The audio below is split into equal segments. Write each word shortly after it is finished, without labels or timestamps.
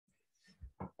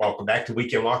Welcome back to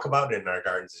Weekend Walkabout in our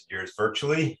gardens and yours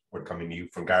virtually. We're coming to you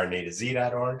from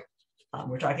gardenatozz.org.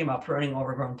 We're talking about pruning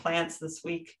overgrown plants this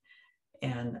week,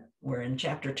 and we're in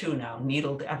chapter 2 now,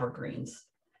 needled evergreens.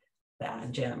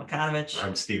 I'm Janet McConovich.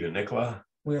 I'm Stephen Nicola.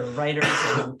 We're writers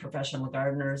and professional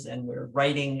gardeners, and we're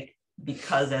writing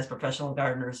because as professional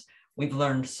gardeners, we've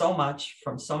learned so much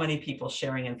from so many people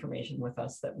sharing information with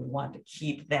us that we want to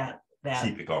keep that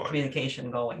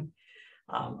communication going.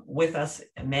 With us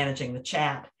and managing the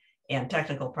chat and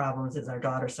technical problems is our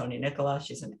daughter, Sonia Nicola.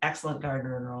 She's an excellent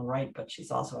gardener in her own right, but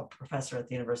she's also a professor at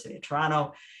the University of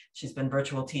Toronto. She's been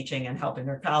virtual teaching and helping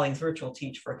her colleagues virtual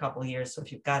teach for a couple of years. So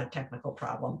if you've got a technical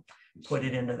problem, put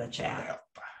it into the chat.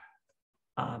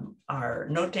 Our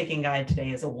note-taking guide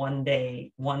today is a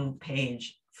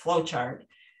one-page flowchart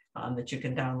that you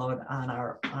can download on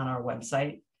our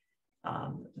website.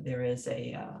 There is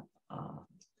a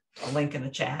link in the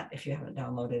chat if you haven't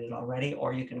downloaded it already,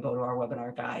 or you can go to our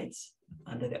webinar guides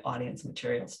under the audience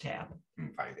materials tab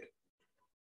and find it.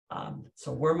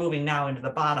 So we're moving now into the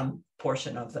bottom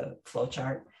portion of the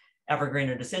flowchart, evergreen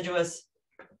or deciduous.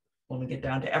 When we get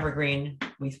down to evergreen,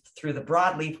 we threw the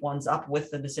broadleaf ones up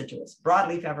with the deciduous.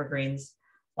 Broadleaf evergreens,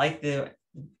 like the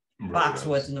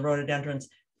boxwoods and the rhododendrons,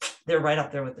 they're right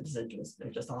up there with the deciduous.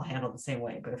 They're just all handled the same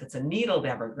way. But if it's a needled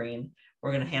evergreen,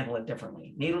 we're going to handle it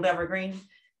differently. Needled evergreen,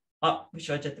 we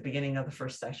showed you at the beginning of the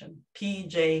first session.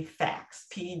 PJ Fax,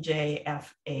 PJFACS,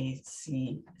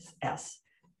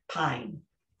 pine,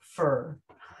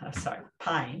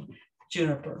 pine,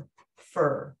 juniper,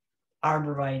 fir,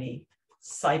 arborvitae,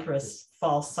 cypress,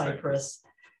 false cypress,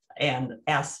 and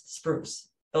spruce.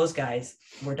 Those guys,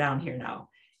 we're down here now.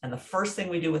 And the first thing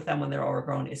we do with them when they're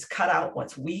overgrown is cut out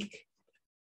what's weak,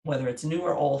 whether it's new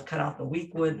or old, cut out the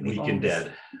weak wood. Weak and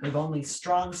dead. We've only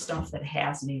strong stuff that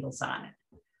has needles on it.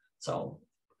 So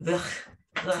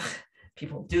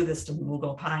people do this to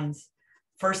mugo pines.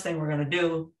 First thing we're going to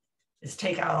do is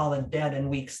take out all the dead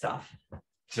and weak stuff.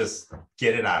 Just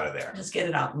get it out of there. Just get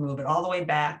it out and move it all the way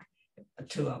back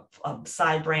to a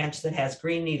side branch that has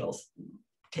green needles.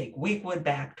 Take weak wood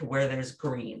back to where there's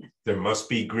green. There must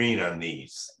be green on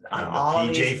these. On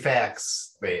the PJ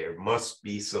Fax, there must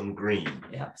be some green.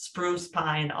 Yeah, spruce,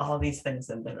 pine, all of these things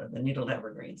that are the needled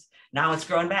evergreens. Now it's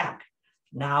growing back.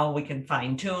 Now we can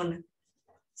fine tune.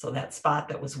 So that spot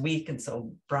that was weak and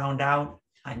so browned out,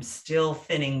 I'm still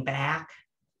thinning back.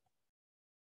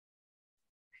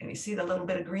 Can you see the little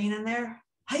bit of green in there?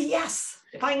 Hey, yes,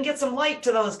 if I can get some light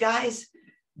to those guys,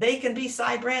 they can be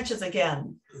side branches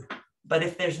again. But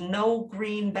if there's no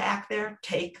green back there,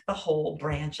 take the whole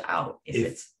branch out.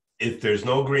 If there's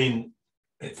no green,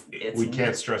 we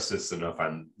can't stress this enough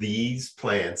on these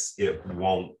plants, they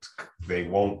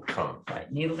won't come.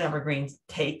 Right, needled evergreens,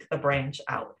 take the branch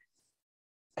out.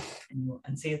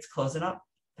 And see it's closing up,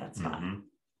 that's fine.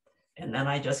 And then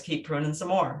I just keep pruning some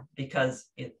more because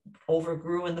it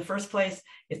overgrew in the first place.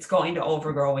 It's going to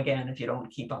overgrow again if you don't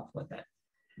keep up with it.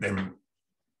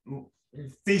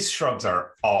 These shrubs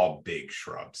are all big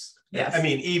shrubs. Yes. I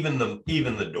mean, even the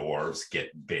dwarves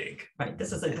get big. Right.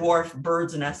 This is a dwarf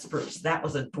bird's nest spruce. That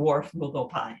was a dwarf mugo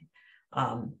pine.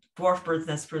 Dwarf bird's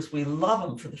nest spruce, we love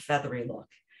them for the feathery look.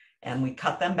 And we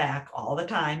cut them back all the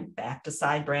time, back to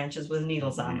side branches with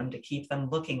needles on them to keep them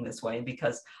looking this way,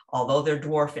 because although they're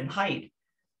dwarf in height,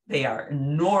 they are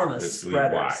enormous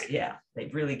spreaders. Wide. Yeah, they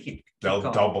really keep They'll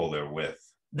going. Double their width.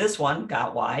 This one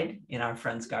got wide in our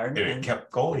friend's garden. And it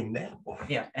kept going that way.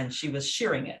 Yeah, and she was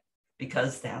shearing it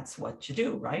because that's what you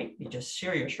do, right? You just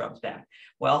shear your shrubs back.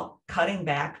 Well, cutting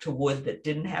back to wood that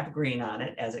didn't have green on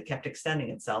it as it kept extending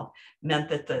itself meant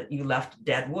that you left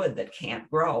dead wood that can't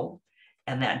grow.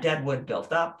 And that dead wood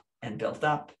built up and built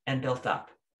up and built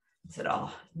up. I said,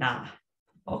 oh, nah,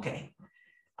 okay.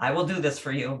 I will do this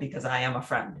for you because I am a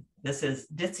friend. This is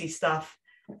ditzy stuff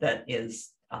that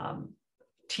is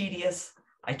tedious.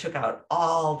 I took out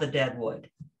all the dead wood.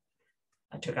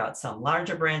 I took out some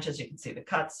larger branches. You can see the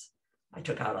cuts. I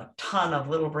took out a ton of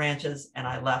little branches and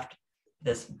I left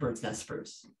this bird's nest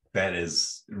spruce. That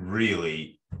is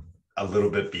really a little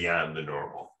bit beyond the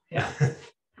normal. Yeah.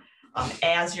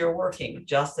 As you're working,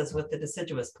 just as with the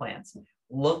deciduous plants,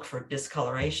 look for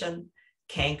discoloration,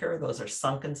 canker. Those are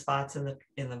sunken spots in the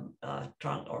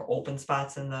trunk or open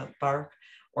spots in the bark,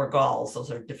 or galls. Those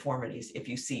are deformities. If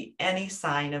you see any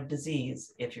sign of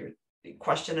disease, if you're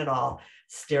question at all,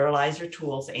 sterilize your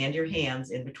tools and your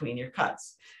hands in between your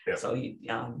cuts. Yep. So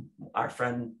our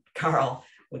friend Carl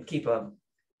would keep a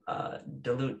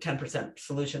dilute 10%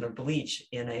 solution of bleach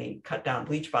in a cut down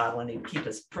bleach bottle, and he'd keep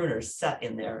his pruners set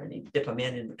in there and he'd dip them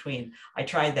in between. I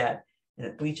tried that and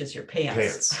it bleaches your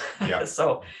pants. Yeah.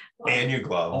 So and your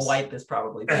gloves. A wipe is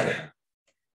probably better.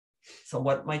 So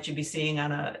what might you be seeing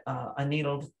on a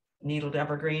needled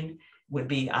evergreen would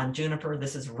be on juniper,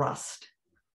 this is rust.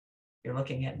 You're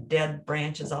looking at dead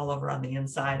branches all over on the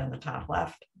inside on the top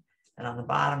left. And on the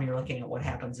bottom, you're looking at what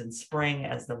happens in spring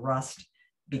as the rust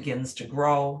begins to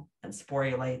grow and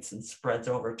sporulates and spreads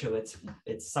over to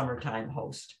its summertime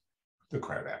host. The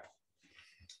crabapple.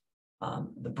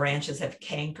 The branches have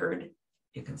cankered.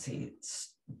 You can see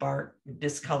bark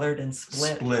discolored and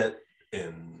split.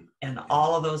 And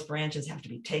all of those branches have to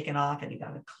be taken off, and you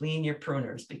got to clean your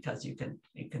pruners because you can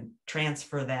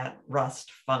transfer that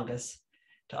rust fungus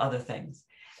to other things.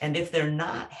 And if they're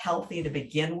not healthy to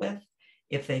begin with,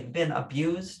 if they've been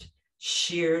abused,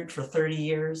 sheared for 30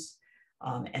 years,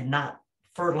 and not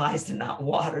fertilized and not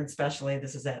watered, especially,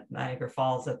 this is at Niagara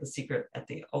Falls at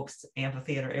the Oaks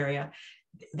Amphitheater area,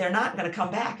 they're not going to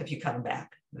come back if you cut them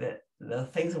back. The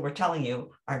things that we're telling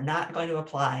you are not going to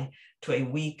apply to a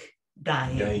weak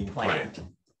dying plant.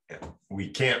 Yeah. We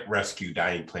can't rescue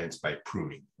dying plants by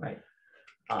pruning. Right.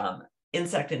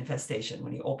 Insect infestation.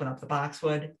 When you open up the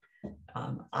boxwood,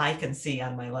 I can see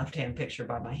on my left-hand picture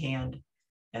by my hand,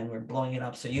 and we're blowing it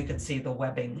up so you can see the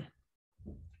webbing.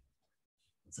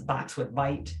 It's a boxwood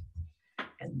mite,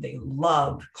 and they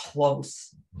love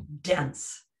close,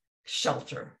 dense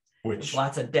shelter. There's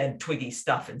lots of dead twiggy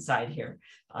stuff inside here.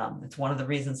 It's one of the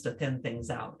reasons to thin things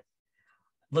out.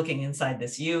 Looking inside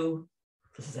this U,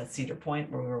 this is at Cedar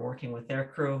Point where we were working with their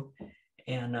crew,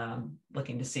 and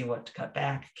looking to see what to cut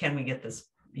back. Can we get this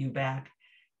U back?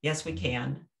 Yes, we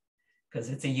can, because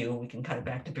it's a U. We can cut it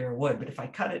back to bare wood. But if I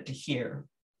cut it to here,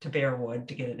 to bare wood,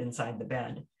 to get it inside the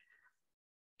bed,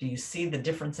 do you see the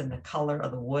difference in the color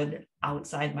of the wood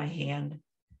outside my hand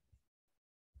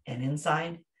and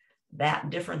inside? That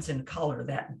difference in color,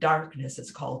 that darkness,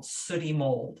 is called sooty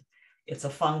mold. It's a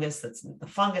fungus.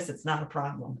 It's not a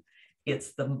problem.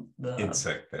 It's the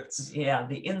insect that's, yeah,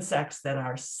 the insects that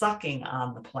are sucking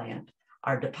on the plant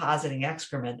are depositing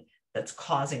excrement that's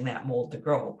causing that mold to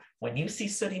grow. When you see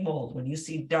sooty mold, when you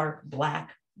see dark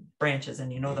black branches,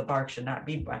 and you know the bark should not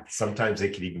be black. Sometimes they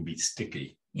can even be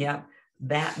sticky. Yeah,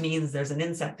 that means there's an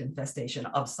insect infestation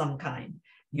of some kind.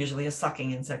 Usually a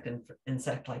sucking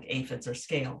insect like aphids or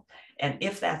scale. And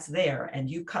if that's there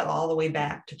and you cut all the way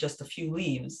back to just a few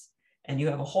leaves, and you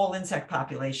have a whole insect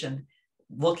population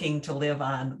looking to live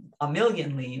on 1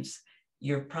 million leaves,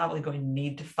 you're probably going to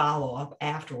need to follow up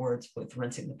afterwards with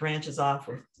rinsing the branches off,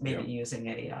 with maybe using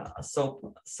a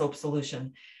soap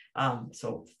solution.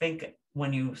 So think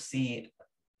when you see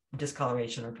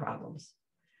discoloration or problems.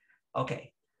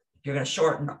 Okay. You're going to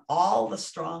shorten all the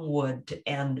strong wood to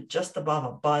end just above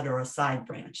a bud or a side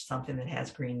branch, something that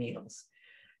has green needles.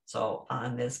 So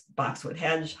on this boxwood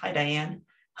hedge, hi Diane.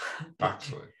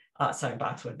 Boxwood.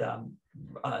 Boxwood,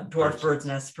 dwarf bird's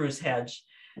nest spruce hedge.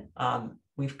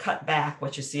 We've cut back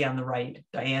what you see on the right,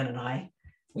 Diane and I.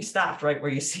 We stopped right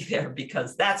where you see there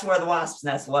because that's where the wasp's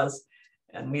nest was.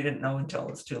 And we didn't know until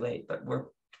it was too late, but we're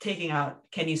taking out,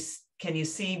 can you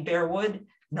see bare wood?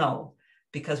 No.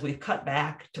 Because we've cut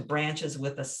back to branches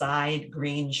with a side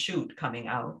green shoot coming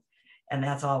out. And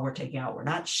that's all we're taking out. We're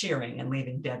not shearing and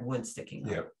leaving dead wood sticking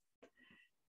out.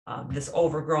 Yep. This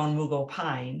overgrown mugo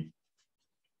pine,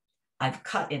 I've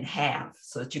cut in half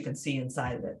so that you can see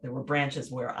inside of it. There were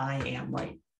branches where I am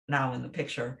right now in the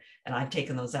picture, and I've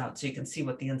taken those out so you can see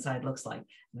what the inside looks like.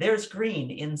 There's green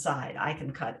inside. I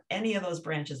can cut any of those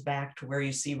branches back to where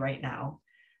you see right now.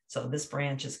 So this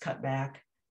branch is cut back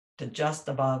to just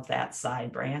above that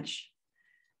side branch.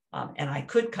 And I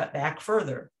could cut back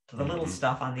further to the little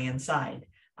stuff on the inside.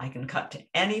 I can cut to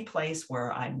any place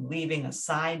where I'm leaving a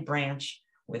side branch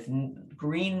with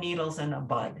green needles and a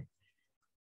bud.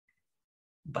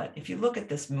 But if you look at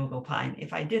this mugo pine,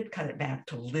 if I did cut it back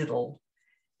to little,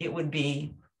 it would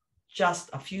be just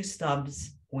a few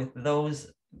stubs with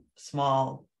those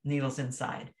small needles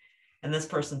inside. And this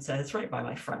person said, it's right by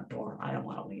my front door. I don't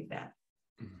want to leave that.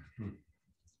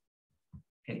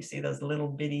 Can you see those little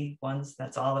bitty ones?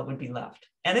 That's all that would be left.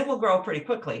 And it will grow pretty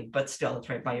quickly, but still it's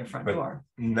right by your front door.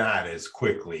 Not as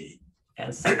quickly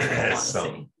as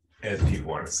people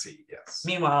want to see, yes.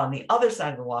 Meanwhile, on the other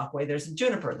side of the walkway, there's a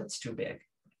juniper that's too big.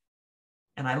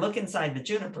 And I look inside the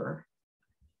juniper,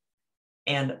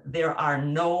 and there are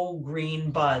no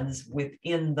green buds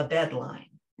within the bed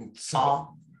line.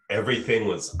 So everything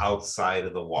was outside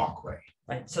of the walkway.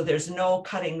 Right. So there's no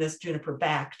cutting this juniper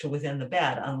back to within the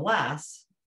bed unless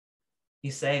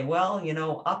you say, well, you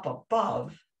know, up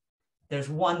above, there's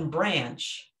one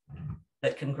branch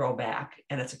that can grow back,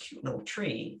 and it's a cute little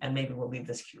tree. And maybe we'll leave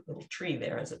this cute little tree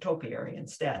there as a topiary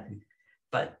instead.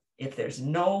 But if there's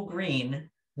no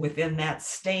green within that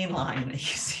stain line that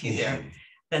you see there,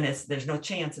 then there's no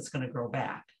chance it's going to grow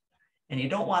back. And you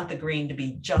don't want the green to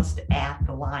be just at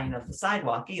the line of the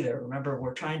sidewalk either. Remember,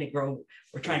 we're trying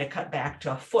to cut back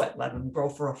to a foot, let them grow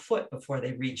for a foot before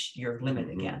they reach your limit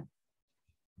again.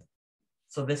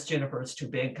 So this juniper is too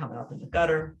big coming up in the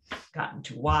gutter, gotten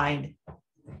too wide.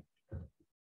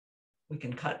 We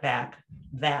can cut back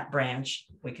that branch.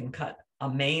 We can cut a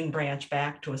main branch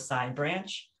back to a side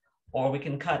branch, or we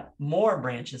can cut more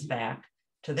branches back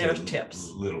to their tips.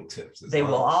 Little tips. They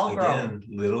will all grow. Again,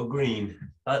 little green.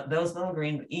 Those little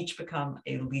green each become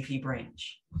a leafy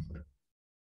branch.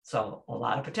 So a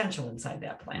lot of potential inside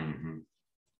that plant.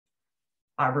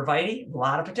 Arborvitae, a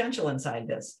lot of potential inside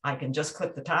this. I can just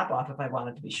clip the top off if I want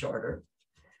it to be shorter.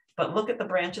 But look at the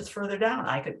branches further down.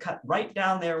 I could cut right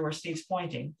down there where Steve's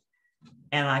pointing,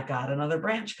 and I've got another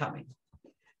branch coming.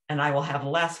 And I will have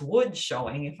less wood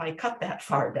showing if I cut that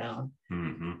far down,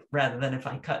 rather than if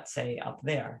I cut, say, up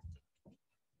there.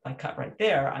 If I cut right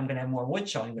there, I'm going to have more wood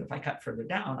showing, but if I cut further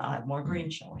down, I'll have more green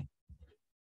showing.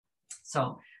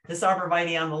 So this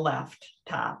arborvitae on the left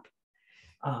top,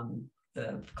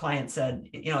 the client said,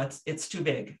 you know, it's too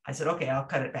big. I said, okay, I'll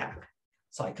cut it back.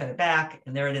 So I cut it back,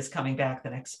 and there it is coming back the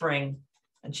next spring.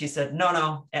 And she said,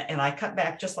 no. And I cut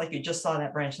back just like you just saw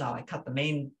that branch now. I cut the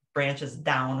main branches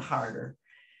down harder.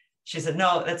 She said,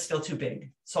 no, that's still too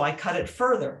big. So I cut it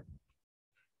further,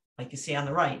 like you see on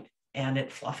the right, and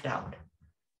it fluffed out.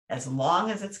 As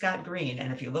long as it's got green,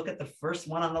 and if you look at the first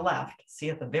one on the left, see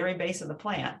at the very base of the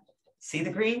plant, see the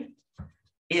green?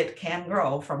 It can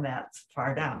grow from that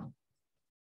far down.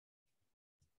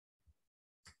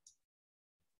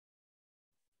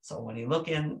 So when you look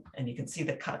in, and you can see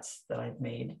the cuts that I've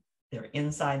made, they're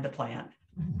inside the plant.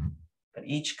 But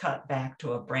each cut back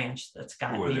to a branch that's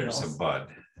got where needles. there's a bud.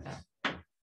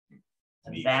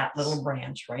 And that little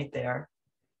branch right there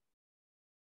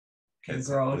can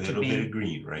grow to be a little bit of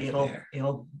green right there.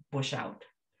 It'll bush out.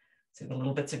 See the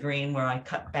little bits of green where I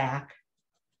cut back,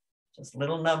 just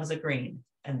little nubs of green.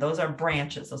 And those are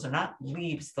branches. Those are not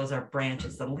leaves. Those are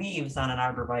branches. The leaves on an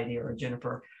arborvitae or a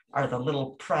juniper are the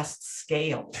little pressed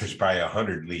scales. There's probably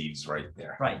 100 leaves right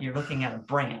there. Right. You're looking at a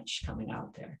branch coming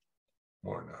out there.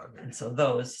 More than 100. And so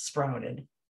those sprouted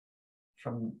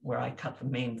from where I cut the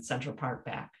main central part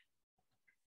back.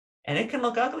 And it can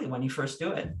look ugly when you first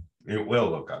do it. It will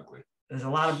look ugly. There's a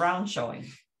lot of brown showing.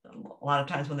 A lot of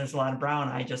times when there's a lot of brown,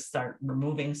 I just start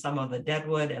removing some of the dead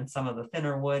wood and some of the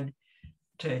thinner wood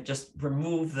to just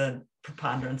remove the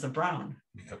preponderance of brown.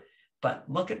 Yep. But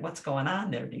look at what's going on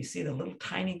there. Do you see the little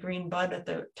tiny green bud at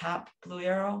the top blue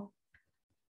arrow?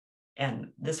 And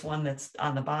this one that's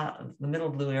on the bottom, the middle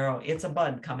blue arrow, it's a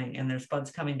bud coming, and there's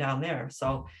buds coming down there.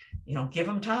 So, you know, give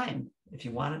them time. If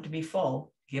you want it to be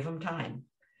full, give them time,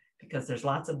 because there's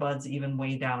lots of buds even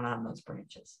way down on those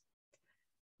branches.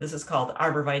 This is called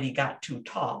Arborvitae Got Too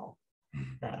Tall,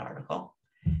 that article.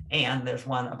 And there's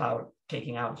one about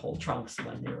taking out whole trunks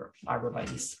when your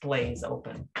arborvitae splays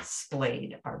open,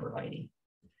 splayed arborvitae.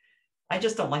 I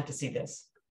just don't like to see this.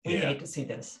 We hate to see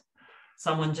this.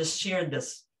 Someone just sheared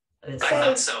this. I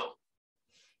thought so.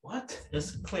 What?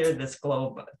 Just cleared this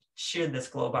globe, sheared this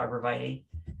globe arborvitae,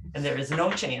 and there is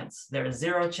no chance, there is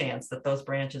zero chance that those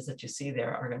branches that you see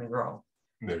there are going to grow.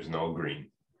 There's no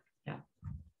green. Yeah.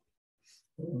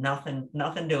 Nothing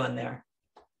doing there.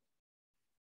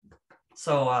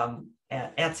 So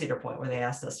at Cedar Point, where they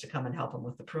asked us to come and help them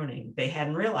with the pruning, they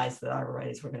hadn't realized that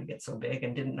arborvitaes were going to get so big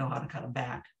and didn't know how to cut them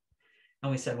back.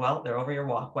 And we said, well, they're over your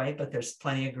walkway, but there's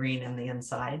plenty of green in the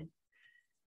inside.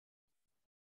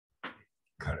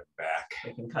 Cut it back.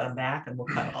 We can cut them back, and we'll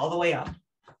cut all the way up.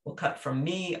 We'll cut from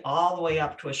me all the way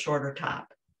up to a shorter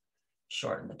top.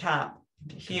 Shorten the top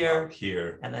to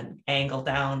here, and then angle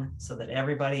down so that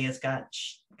everybody has got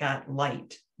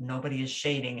light. Nobody is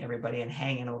shading everybody and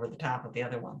hanging over the top of the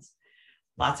other ones.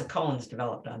 Lots of cones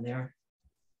developed on there,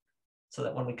 so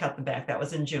that when we cut them back, that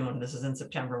was in June. This is in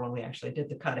September when we actually did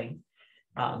the cutting.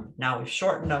 Now we've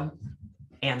shortened them,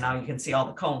 and now you can see all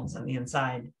the cones on the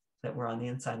inside that were on the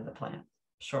inside of the plant.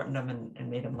 Shortened them and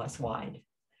made them less wide.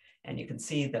 And you can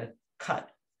see the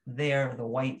cut there, the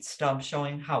white stub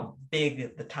showing how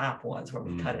big the top was where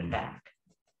we cut it back.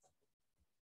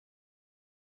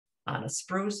 On a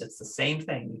spruce, it's the same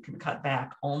thing. You can cut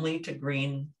back only to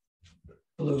green,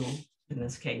 blue, in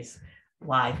this case,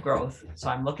 live growth. So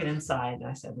I'm looking inside, and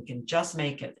I said, we can just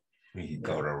make it. We can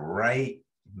go to right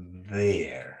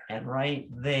there. And right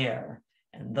there.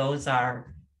 And those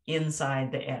are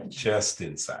inside the edge. Just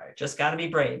inside. Just got to be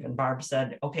brave. And Barb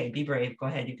said, okay, be brave. Go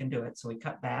ahead. You can do it. So we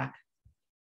cut back.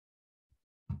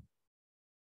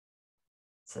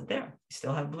 So there, we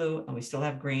still have blue and we still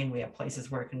have green. We have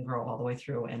places where it can grow all the way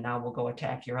through. And now we'll go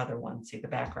attack your other one. See the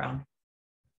background?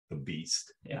 The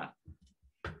beast. Yeah.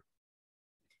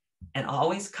 and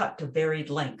always cut to varied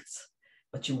lengths.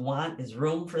 What you want is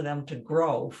room for them to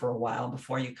grow for a while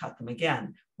before you cut them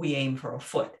again. We aim for a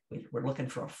foot. We're looking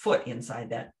for a foot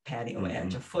inside that patio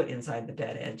edge, a foot inside the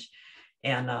bed edge.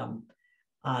 And on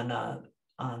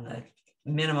the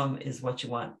minimum is what you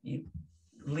want. You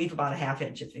leave about a ½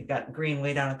 inch. If you've got green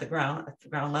way down at the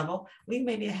ground level, leave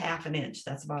maybe a ½ inch.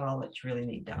 That's about all that you really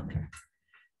need down there.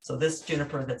 So this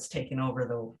juniper that's taken over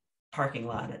the parking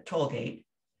lot at Tollgate,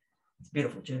 it's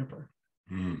beautiful juniper.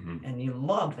 And you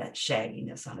love that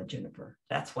shagginess on a juniper.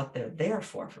 That's what they're there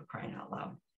for crying out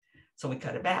loud. So we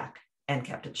cut it back and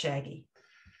kept it shaggy.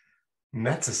 And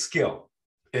that's a skill.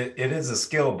 It is a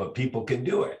skill, but people can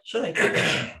do it. Sure they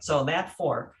can. So that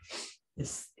fork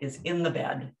is in the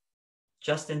bed,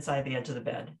 just inside the edge of the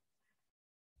bed.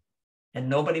 And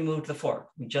nobody moved the fork.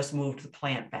 We just moved the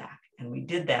plant back. And we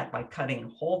did that by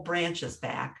cutting whole branches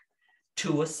back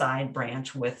to a side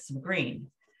branch with some green.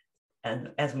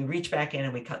 And as we reach back in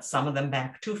and we cut some of them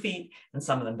back 2 feet and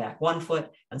some of them back 1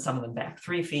 foot and some of them back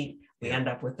 3 feet, we end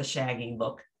up with the shaggy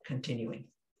look continuing.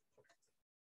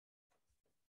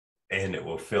 And it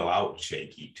will fill out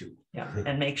shaky too. Yeah,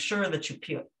 and make sure that you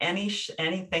peel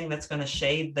anything that's going to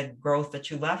shade the growth that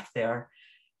you left there.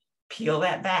 Peel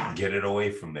that back. Get it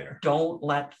away from there. Don't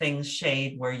let things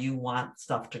shade where you want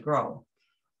stuff to grow.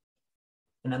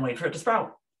 And then wait for it to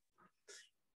sprout.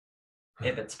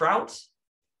 If it sprouts,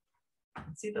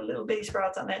 see the little bitty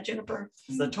sprouts on that juniper?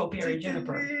 It's the topiary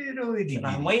juniper. And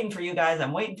I'm waiting for you guys.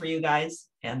 I'm waiting for you guys.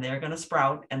 And they're going to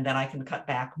sprout. And then I can cut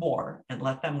back more and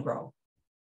let them grow.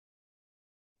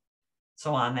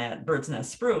 So on that bird's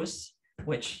nest spruce,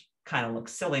 which kind of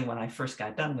looks silly when I first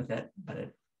got done with it, but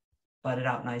it budded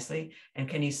out nicely. And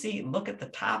can you see, look at the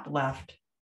top left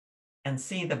and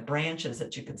see the branches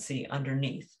that you can see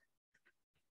underneath.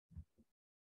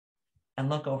 And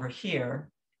look over here.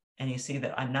 And you see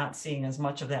that I'm not seeing as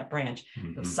much of that branch.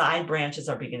 The side branches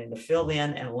are beginning to fill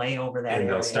in and lay over that and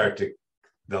area.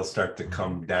 They'll start to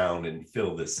come down and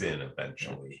fill this in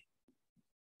eventually.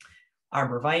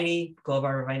 Arborvitae, globe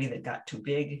arborvitae that got too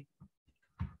big.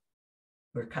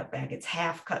 We're cut back. It's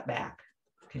half cut back.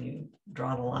 Can you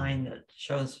draw the line that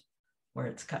shows where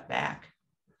it's cut back?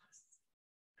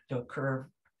 Do a curve.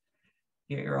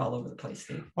 You're all over the place,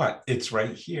 Steve. What? It's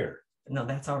right here. No,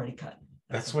 that's already cut.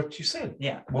 That's what you said.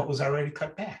 Yeah. What was already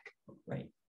cut back? Right.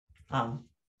 Okay,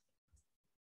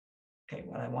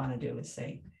 what I want to do is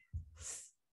say,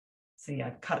 see,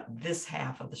 I've cut this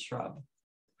half of the shrub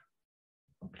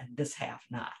and this half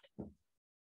not.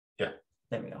 Yeah.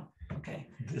 There we go. Okay.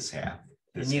 This half.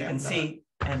 And you can see,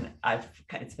 and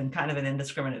it's been kind of an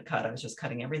indiscriminate cut. I was just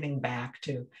cutting everything back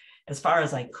to as far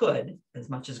as I could, as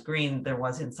much as green there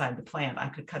was inside the plant, I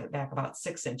could cut it back about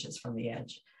 6 inches from the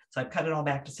edge. So I cut it all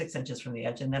back to 6 inches from the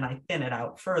edge, and then I thin it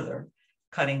out further,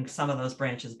 cutting some of those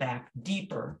branches back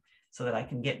deeper so that I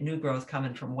can get new growth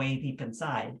coming from way deep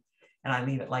inside. And I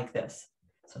leave it like this.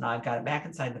 So now I've got it back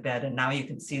inside the bed, and now you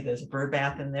can see there's a bird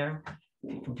bath in there.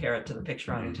 You compare it to the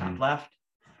picture on the top left,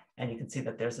 and you can see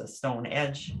that there's a stone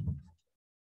edge.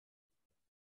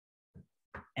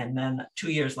 And then 2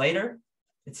 years later,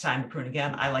 it's time to prune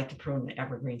again. I like to prune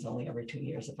evergreens only every 2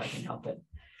 years if I can help it.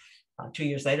 2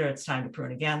 years later, it's time to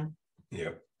prune again.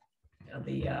 Yep.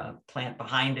 The plant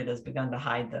behind it has begun to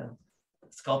hide the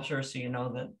sculpture, so you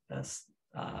know that this,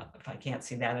 if I can't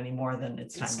see that anymore, then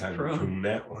it's time to prune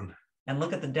that one. And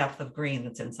look at the depth of green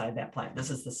that's inside that plant.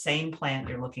 This is the same plant.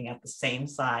 You're looking at the same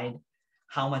side,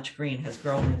 how much green has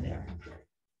grown in there.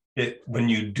 When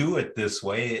you do it this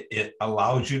way, it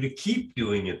allows you to keep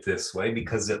doing it this way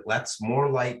because it lets more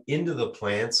light into the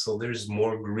plants, so there's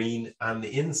more green on the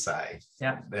inside.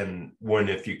 Yeah. And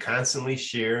if you constantly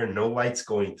shear and no light's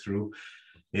going through,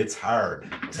 it's hard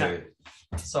to.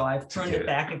 Yeah. So I've pruned it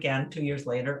back again 2 years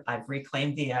later. I've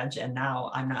reclaimed the edge, and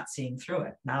now I'm not seeing through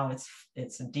it. Now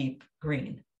it's a deep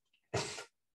green.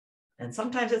 And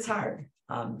sometimes it's hard.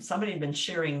 Somebody had been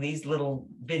shearing these little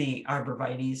bitty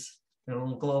arborvitaes, the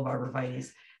little globe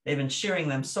arborvitaes. They've been shearing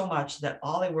them so much that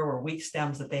all they were weak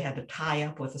stems that they had to tie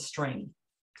up with a string.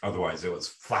 Otherwise it was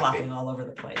flopping all over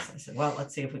the place. I said, well,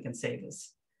 let's see if we can save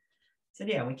this. I said,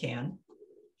 yeah, we can.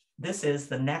 This is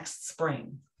the next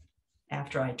spring,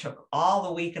 after I took all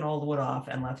the weak and old wood off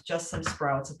and left just some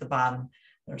sprouts at the bottom.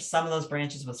 There's some of those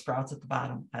branches with sprouts at the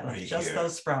bottom. I left just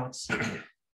those sprouts.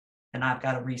 And I've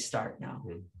got to restart now.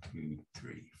 1, 2,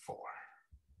 3, 4.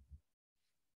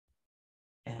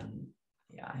 And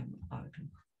yeah, I'm out of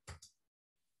control.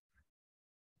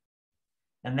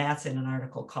 And that's in an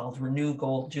article called Renew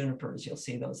Gold Junipers. You'll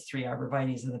see those 3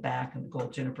 arborvitaes in the back and the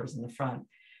gold junipers in the front.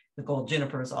 The gold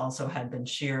junipers also had been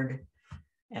sheared,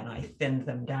 and I thinned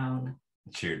them down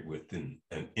cheered within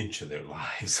an inch of their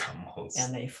lives almost.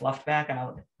 And they fluffed back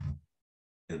out.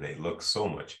 And they look so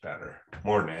much better,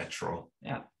 more natural.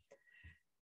 Yeah.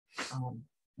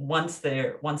 Once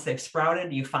they've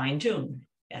sprouted, you fine tune,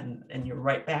 and you're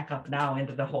right back up now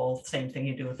into the whole same thing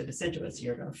you do with the deciduous.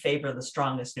 You're going to favor the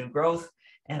strongest new growth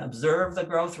and observe the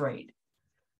growth rate.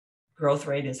 Growth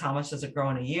rate is how much does it grow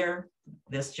in a year?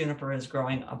 This juniper is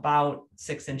growing about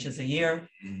 6 inches a year.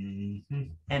 Mm-hmm.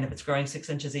 And if it's growing 6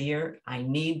 inches a year, I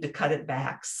need to cut it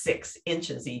back 6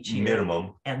 inches each year.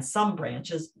 Minimum. And some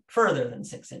branches further than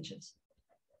 6 inches.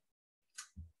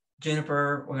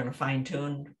 Juniper, we're going to fine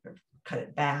tune, cut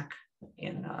it back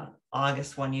in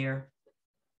August one year.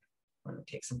 We're going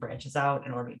to take some branches out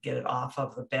in order to get it off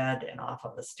of the bed and off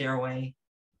of the stairway.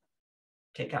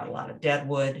 Take out a lot of dead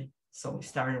wood. So we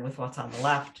started with what's on the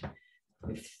left.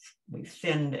 We've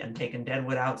thinned and taken dead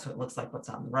wood out so it looks like what's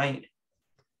on the right.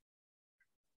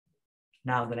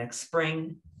 Now the next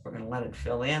spring, we're going to let it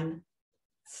fill in.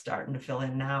 It's starting to fill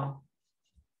in now.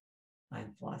 I've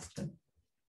lost him.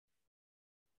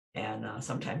 And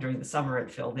sometime during the summer,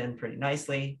 it filled in pretty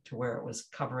nicely to where it was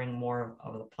covering more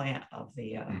of the plant, of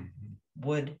the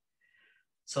wood.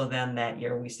 So then that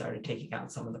year we started taking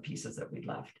out some of the pieces that we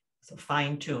left. So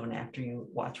fine tune after you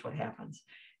watch what happens.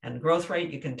 And the growth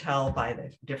rate, you can tell by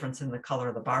the difference in the color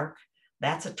of the bark.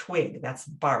 That's a twig, that's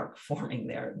bark forming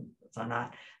there. So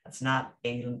that's not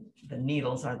the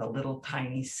needles are the little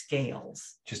tiny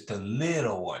scales. Just a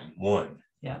little one.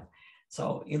 Yeah.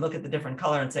 So you look at the different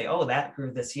color and say, oh, that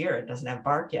grew this year. It doesn't have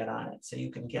bark yet on it. So you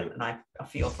can get a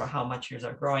feel for how much yours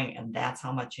are growing, and that's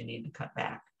how much you need to cut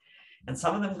back. And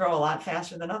some of them grow a lot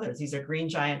faster than others. These are green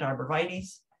giant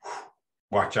arborvitaes.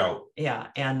 Watch out. Yeah,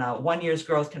 and 1 year's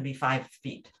growth can be 5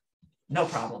 feet. No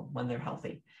problem when they're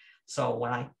healthy. So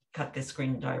when I cut this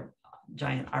green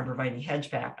giant arborvitae hedge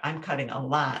back, I'm cutting a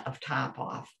lot of top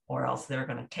off, or else they're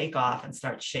going to take off and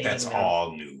start shading. That's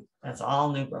all new. That's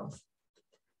all new growth.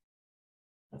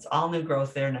 That's all new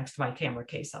growth there next to my camera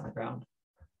case on the ground,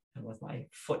 and with my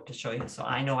foot to show you. So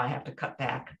I know I have to cut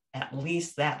back at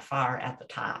least that far at the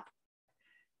top,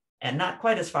 and not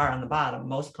quite as far on the bottom.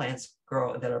 Most plants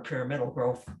grow that are pyramidal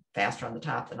grow faster on the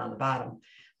top than on the bottom.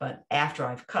 But after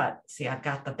I've cut, see, I've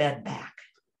got the bed back.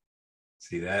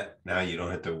 See that? Now you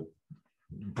don't have to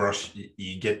brush.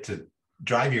 You get to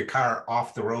drive your car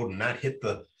off the road and not hit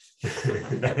the,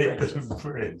 not hit the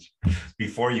bridge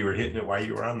before you were hitting it while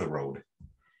you were on the road.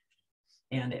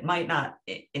 And it might not,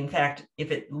 in fact,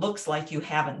 if it looks like you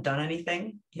haven't done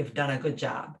anything, you've done a good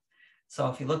job. So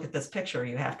if you look at this picture,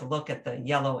 you have to look at the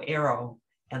yellow arrow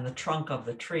and the trunk of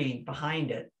the tree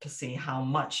behind it to see how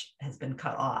much has been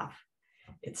cut off.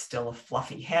 It's still a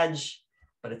fluffy hedge,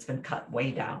 but it's been cut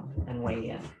way down and way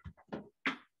in.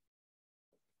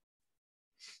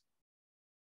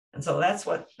 And so that's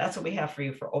what we have for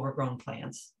you for overgrown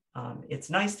plants. It's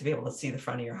nice to be able to see the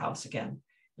front of your house again,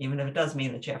 even if it does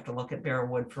mean that you have to look at bare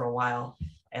wood for a while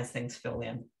as things fill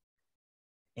in.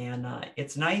 And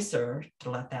it's nicer to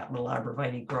let that little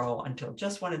arborvitae grow until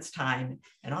just when it's time.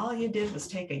 And all you did was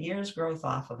take a year's growth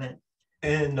off of it.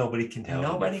 And nobody can tell.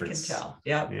 Nobody can tell.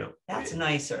 Yep. That's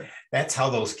nicer. That's how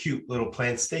those cute little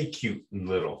plants stay cute and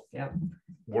little. Yep.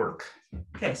 Work.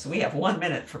 Okay, so we have 1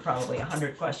 minute for probably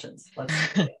 100 questions. Let's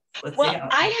well,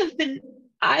 see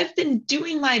I've been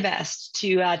doing my best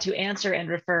to answer and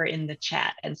refer in the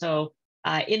chat, and so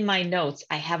in my notes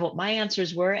I have what my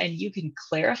answers were, and you can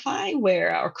clarify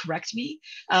where or correct me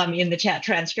in the chat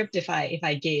transcript if I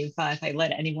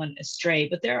led anyone astray.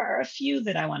 But there are a few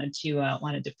that I wanted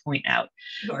to point out.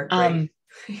 You're great.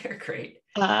 You're great.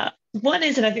 One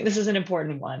is, and I think this is an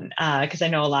important one because I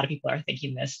know a lot of people are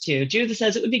thinking this too. Judith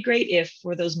says it would be great if,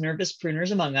 for those nervous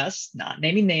pruners among us, not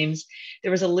naming names,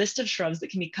 there was a list of shrubs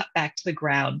that can be cut back to the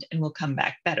ground and will come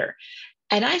back better.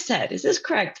 And I said, is this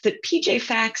correct, that PJ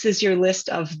Facts is your list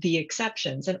of the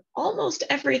exceptions and almost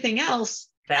everything else?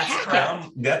 That's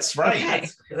correct. That's right. Okay.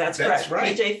 That's correct.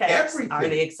 Right. PJ Facts are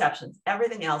the exceptions.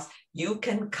 Everything else you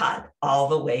can cut all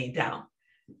the way down.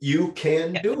 You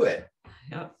can do it.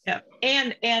 Yep.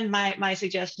 And my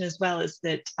suggestion as well is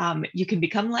that you can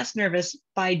become less nervous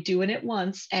by doing it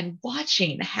once and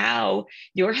watching how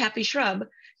your happy shrub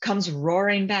comes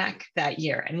roaring back that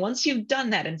year. And once you've done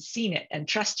that and seen it and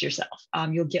trust yourself,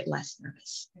 you'll get less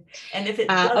nervous. And if it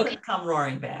doesn't come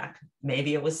roaring back,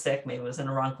 maybe it was sick, maybe it was in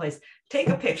the wrong place, take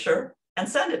a picture and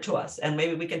send it to us. And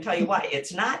maybe we can tell you why.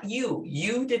 It's not you.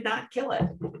 You did not kill it.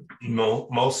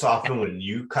 Most often when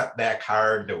you cut back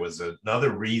hard, there was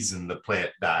another reason the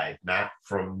plant died, not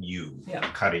from you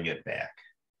cutting it back.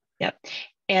 Yep.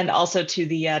 And also to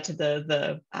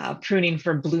the pruning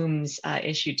for blooms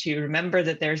issue too. Remember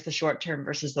that there's the short term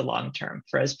versus the long term.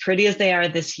 For as pretty as they are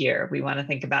this year, we want to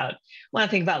think about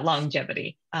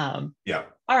longevity. Yeah.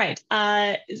 All right.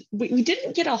 We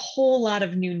didn't get a whole lot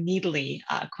of new needly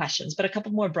questions, but a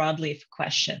couple more broadleaf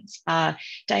questions.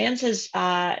 Diane says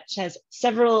she has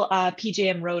several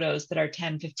PJM rhodos that are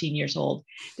 10, 15 years old.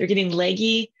 They're getting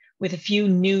leggy with few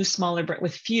new smaller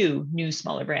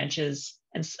branches,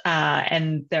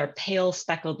 and they're pale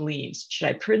speckled leaves. Should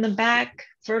I prune them back,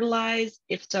 fertilize?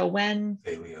 If so, when?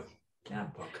 Yeah.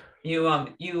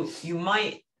 You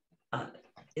might,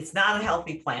 it's not a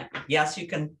healthy plant. Yes, you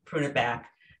can prune it back,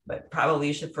 but probably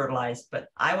you should fertilize. But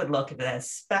I would look if it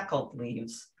has speckled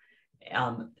leaves.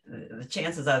 The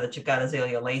chances are that you've got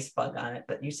azalea lace bug on it,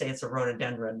 but you say it's a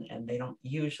rhododendron and they don't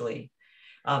usually.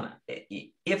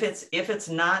 If it's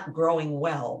not growing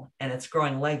well and it's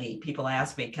growing leggy, people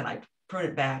ask me, can I prune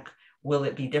it back? Will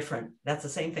it be different? That's the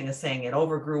same thing as saying it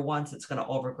overgrew once, it's going to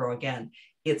overgrow again.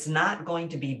 It's not going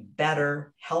to be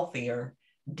better, healthier,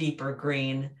 deeper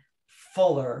green,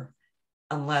 fuller,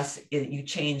 unless you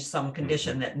change some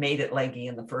condition that made it leggy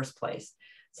in the first place.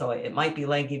 So it might be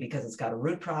leggy because it's got a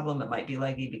root problem. It might be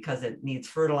leggy because it needs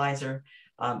fertilizer.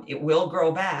 It will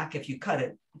grow back if you cut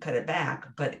it back,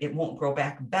 but it won't grow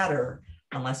back better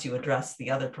unless you address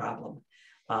the other problem.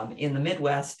 In the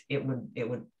Midwest, it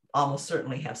would almost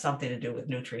certainly have something to do with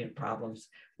nutrient problems.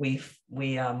 We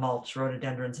mulch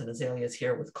rhododendrons and azaleas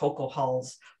here with cocoa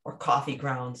hulls or coffee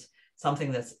grounds,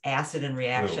 something that's acid in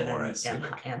reaction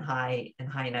and high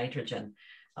nitrogen.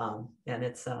 And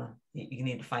it's you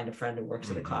need to find a friend who works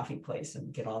at a coffee place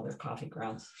and get all their coffee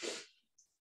grounds.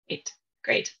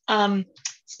 Great.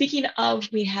 Speaking of,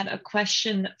 we had a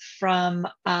question from,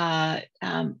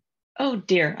 oh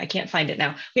dear, I can't find it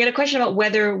now. We had a question about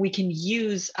whether we can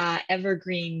use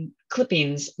evergreen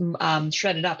clippings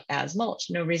shredded up as mulch.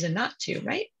 No reason not to,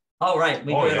 right? Oh, right.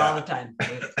 We do it all the time.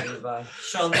 We've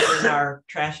shown that in our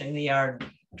Trashing the Yard,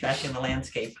 Trashing the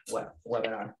Landscape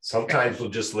webinar. Sometimes we'll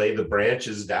just lay the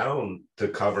branches down to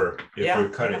cover.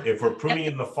 If we're pruning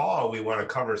in the fall, we want to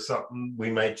cover something,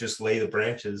 we might just lay the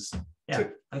branches.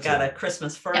 I've got a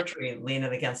Christmas fir tree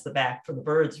leaning against the back for the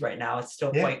birds right now. It's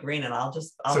still quite green, and I'll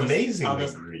just cut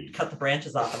the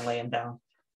branches off and lay them down.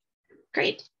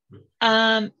 Great.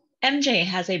 MJ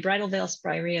has a bridal veil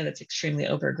spirea that's extremely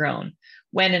overgrown.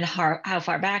 When and how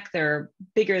far back? They're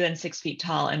bigger than 6 feet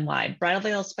tall and wide. Bridal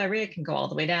veil spirea can go all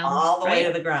the way down. All the way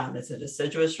to the ground. It's a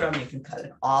deciduous shrub. You can cut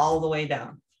it all the way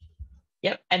down.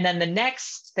 Yep. And then the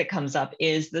next that comes up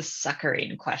is the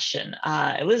suckering question.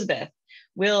 Elizabeth,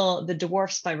 will the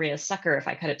dwarf spirea sucker if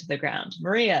I cut it to the ground?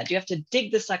 Maria, do you have to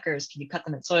dig the suckers? Can you cut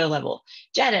them at soil level?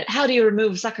 Janet, how do you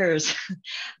remove suckers?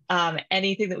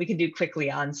 Anything that we can do quickly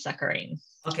on suckering?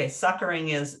 Okay, suckering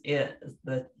is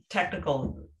the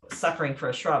technical suckering for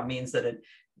a shrub means that it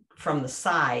from the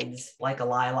sides, like a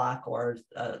lilac or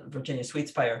Virginia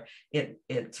sweetspire,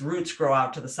 its roots grow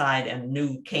out to the side and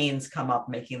new canes come up,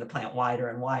 making the plant wider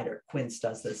and wider. Quince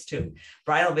does this too.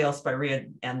 Bridal veil spirea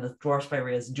and the dwarf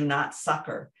spireas do not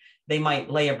sucker. They might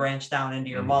lay a branch down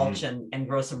into your mulch and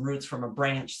grow some roots from a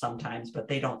branch sometimes, but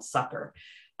they don't sucker.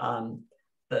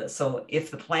 So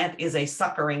if the plant is a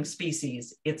suckering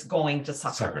species, it's going to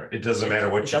sucker. It doesn't matter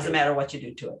what you do. It doesn't matter what you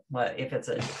do to it. But if it's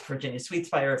a Virginia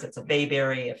sweetspire, if it's a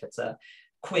bayberry, if it's a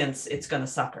quince, it's going to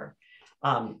sucker.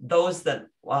 Those that,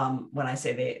 when I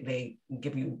say they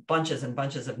give you bunches and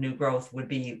bunches of new growth, would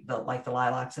be like the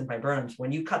lilacs and viburnums.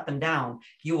 When you cut them down,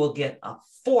 you will get a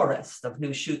forest of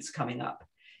new shoots coming up.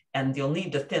 And you'll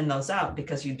need to thin those out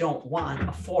because you don't want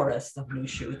a forest of new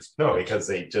shoots. No, because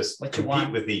they just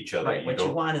compete with each other. Right, what you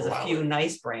want is a few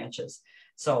nice branches.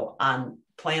 So on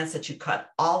plants that you cut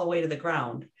all the way to the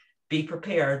ground, be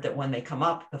prepared that when they come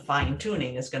up, the fine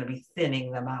tuning is going to be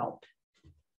thinning them out.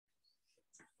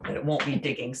 But it won't be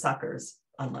digging suckers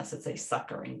unless it's a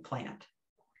suckering plant.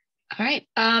 All right.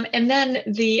 And then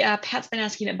Pat's been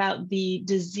asking about the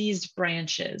diseased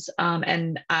branches.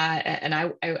 And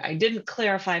I didn't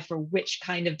clarify for which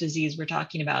kind of disease we're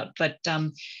talking about, but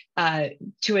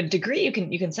to a degree,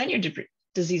 you can send your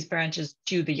diseased branches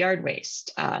to the yard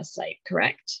waste site,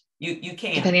 correct? You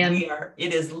can.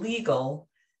 It is legal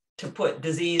to put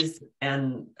diseased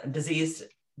plant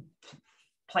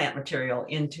material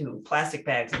into plastic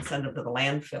bags and send them to the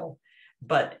landfill,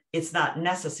 but it's not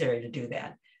necessary to do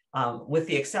that. With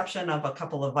the exception of a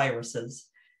couple of viruses,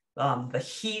 the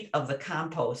heat of the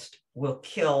compost will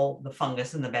kill the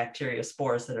fungus and the bacteria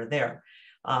spores that are there.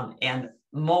 And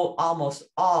almost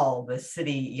all the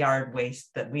city yard waste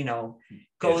that we know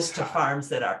goes It's to hot. farms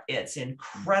that are, it's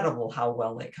incredible how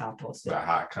well they compost it. The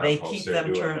hot They compost keep they're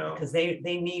them doing turned now. because they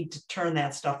need to turn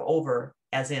that stuff over,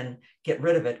 as in get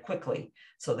rid of it quickly.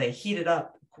 So they heat it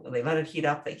up, they let it heat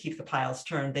up, they keep the piles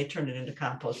turned, they turn it into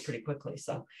compost pretty quickly.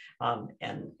 So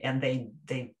and they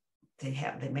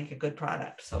make a good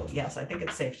product. So yes, I think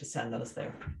it's safe to send those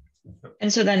there.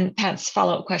 And so then Pat's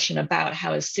follow-up question about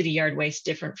how is city yard waste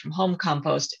different from home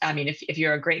compost? I mean, if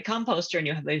you're a great composter and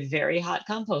you have a very hot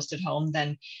compost at home,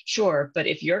 then sure. But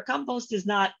if your compost is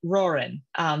not roaring,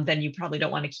 then you probably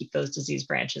don't want to keep those diseased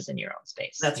branches in your own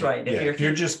space. That's right. If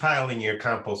you're just piling your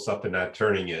compost up and not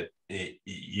turning it,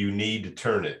 you need to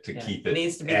turn it to keep it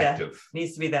needs to be active.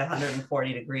 Needs to be that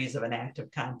 140 degrees of an active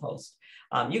compost.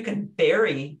 You can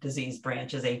bury diseased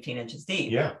branches 18 inches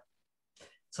deep. Yeah.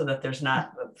 So that there's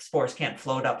not, the spores can't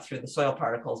float up through the soil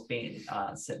particles being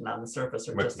sitting on the surface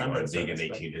or just under the surface. Dig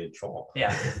an 18-inch hole.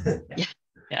 Yeah.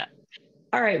 Yeah.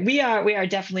 All right, we are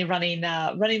definitely running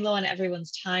low on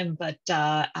everyone's time, but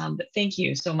thank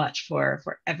you so much for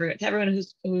everyone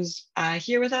who's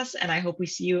here with us, and I hope we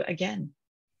see you again.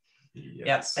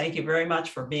 Yes, thank you very much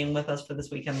for being with us for this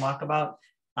weekend walkabout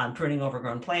on pruning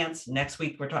overgrown plants. Next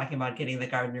week we're talking about getting the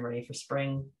garden ready for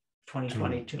spring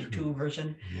 2022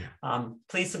 version.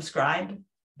 Please subscribe.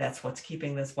 That's what's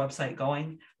keeping this website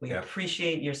going. We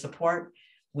appreciate your support.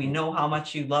 We know how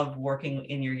much you love working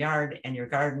in your yard and your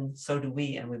garden. So do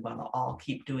we, and we want to all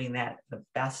keep doing that the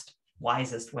best,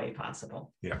 wisest way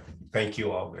possible. Yeah. Thank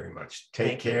you all very much.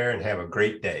 Take care and have a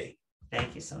great day.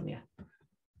 Thank you, Sonia.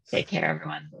 Take care,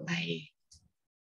 everyone. Bye.